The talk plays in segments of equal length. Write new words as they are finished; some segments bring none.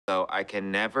though, I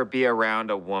can never be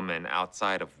around a woman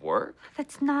outside of work?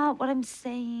 That's not what I'm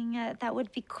saying. That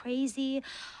would be crazy.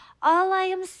 All I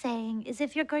am saying is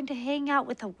if you're going to hang out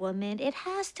with a woman, it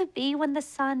has to be when the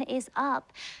sun is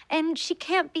up. And she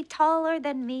can't be taller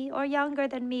than me, or younger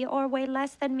than me, or weigh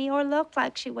less than me, or look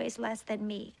like she weighs less than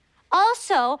me.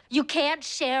 Also, you can't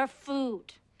share food.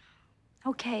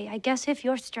 Okay, I guess if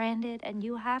you're stranded and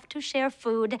you have to share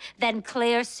food, then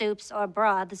clear soups or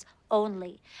broths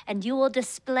only. And you will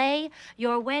display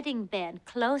your wedding band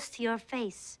close to your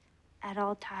face at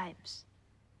all times.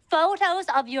 Photos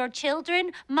of your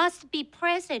children must be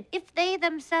present if they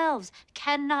themselves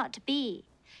cannot be.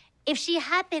 If she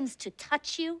happens to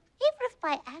touch you, even if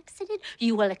by accident,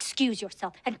 you will excuse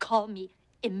yourself and call me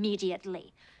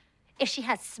immediately. If she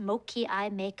has smoky eye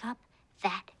makeup,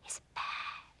 that is bad.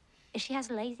 If she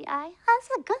has lazy eye, that's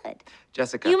good.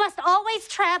 Jessica. You must always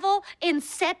travel in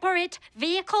separate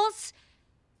vehicles.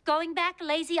 Going back,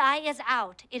 lazy eye is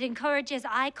out. It encourages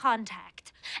eye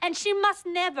contact. And she must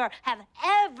never have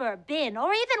ever been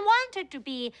or even wanted to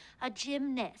be a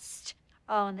gymnast.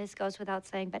 Oh, and this goes without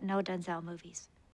saying, but no Denzel movies.